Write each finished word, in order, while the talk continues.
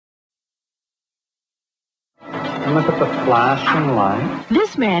And look at the flashing light.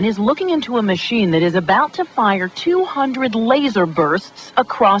 This man is looking into a machine that is about to fire 200 laser bursts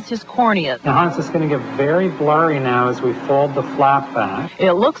across his cornea. Now, Hans, it's going to get very blurry now as we fold the flap back.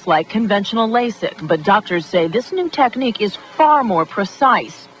 It looks like conventional LASIK, but doctors say this new technique is far more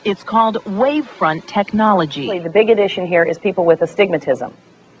precise. It's called Wavefront technology. The big addition here is people with astigmatism.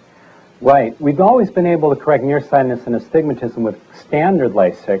 Right. We've always been able to correct nearsightedness and astigmatism with standard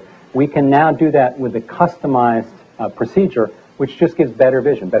LASIK. We can now do that with a customized procedure, which just gives better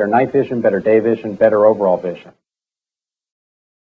vision, better night vision, better day vision, better overall vision.